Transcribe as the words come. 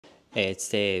Hey, it's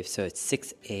Dave. So it's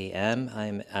 6 a.m.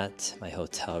 I'm at my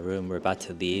hotel room. We're about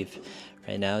to leave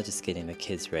right now, just getting the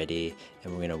kids ready,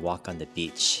 and we're going to walk on the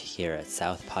beach here at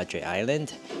South Padre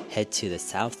Island, head to the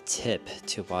South Tip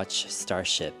to watch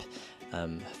Starship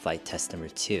flight test number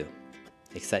 2.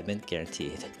 Excitement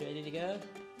guaranteed. Ready to go?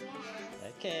 Yeah.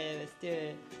 Okay, let's do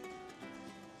it.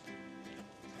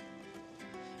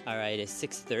 All right, it's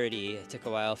 6:30. It took a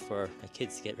while for my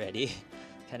kids to get ready.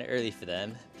 Kind of early for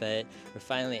them, but we're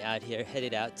finally out here,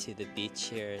 headed out to the beach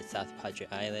here at South Padre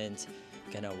Island.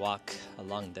 Gonna walk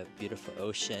along the beautiful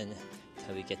ocean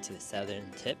until we get to the southern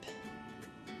tip.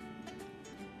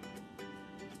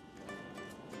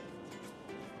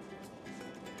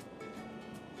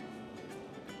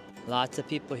 Lots of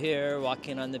people here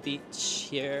walking on the beach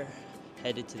here,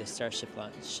 headed to the Starship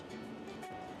launch.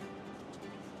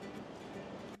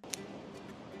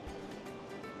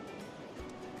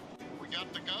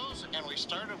 Got the goes, and we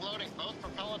started loading both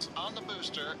propellants on the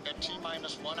booster at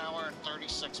T-minus 1 hour and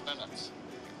 36 minutes.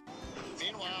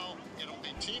 Meanwhile, it'll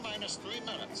be T-minus 3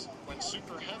 minutes when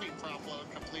super heavy prop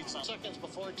load completes on seconds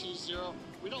before T0.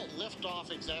 We don't lift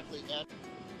off exactly at.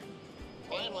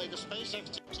 Finally, the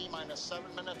SpaceX T-minus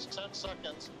 7 minutes 10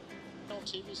 seconds.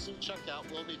 TVC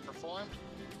checkout will be performed.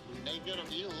 We may get a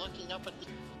view looking up at the.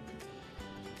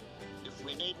 If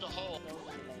we need to hold.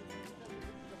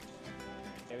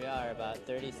 Here we are, about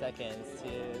 30 seconds to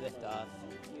lift off.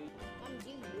 Do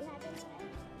you have it?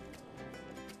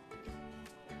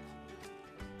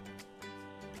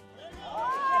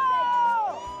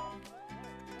 Oh!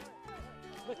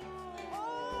 Look.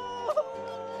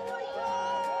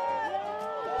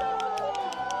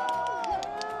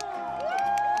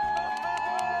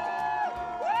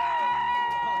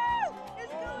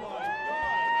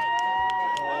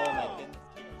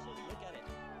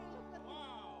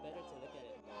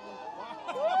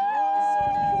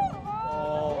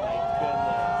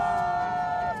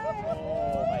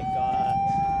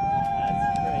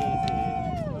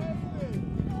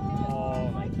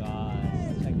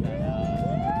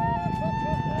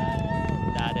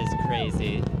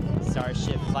 Crazy.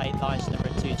 Starship flight launch number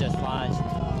 2 just launched.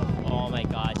 Oh my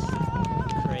gosh,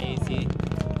 crazy.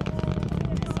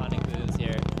 Sonic moves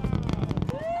here.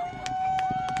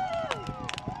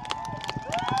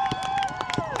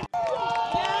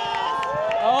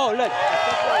 Oh, look.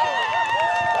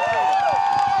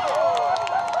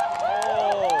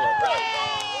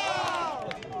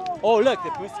 Oh, look, the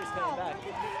booster's coming back.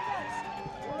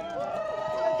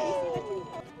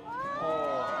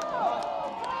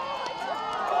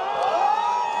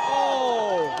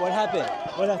 What happened?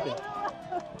 What happened?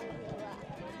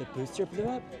 The booster blew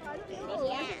up?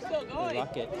 Yeah. The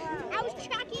rocket. I was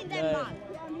tracking them up.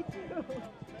 The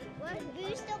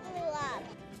booster blew up.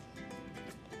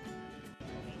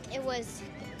 It was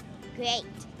great.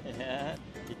 Yeah.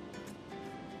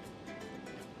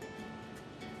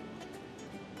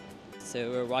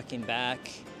 So we're walking back.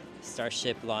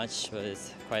 Starship launch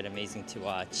was quite amazing to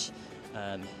watch.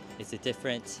 It's a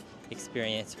different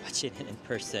experience watching it in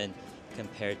person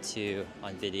compared to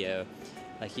on video.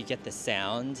 Like, you get the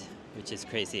sound, which is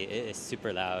crazy. It is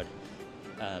super loud.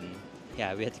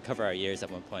 Yeah, we had to cover our ears at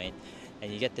one point.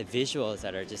 And you get the visuals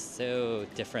that are just so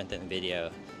different than video.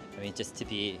 I mean, just to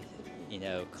be,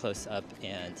 close up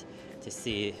and to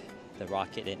see the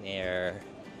rocket in air,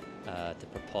 the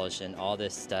propulsion, all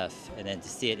this stuff, and then to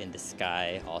see it in the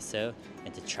sky also,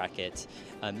 and to track it.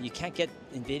 You can't get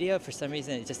in video for some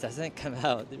reason. It just doesn't come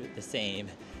out the same.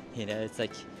 It's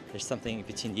like there's something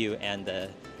between you and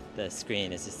the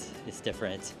screen. It's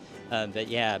different. But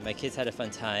yeah, my kids had a fun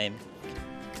time.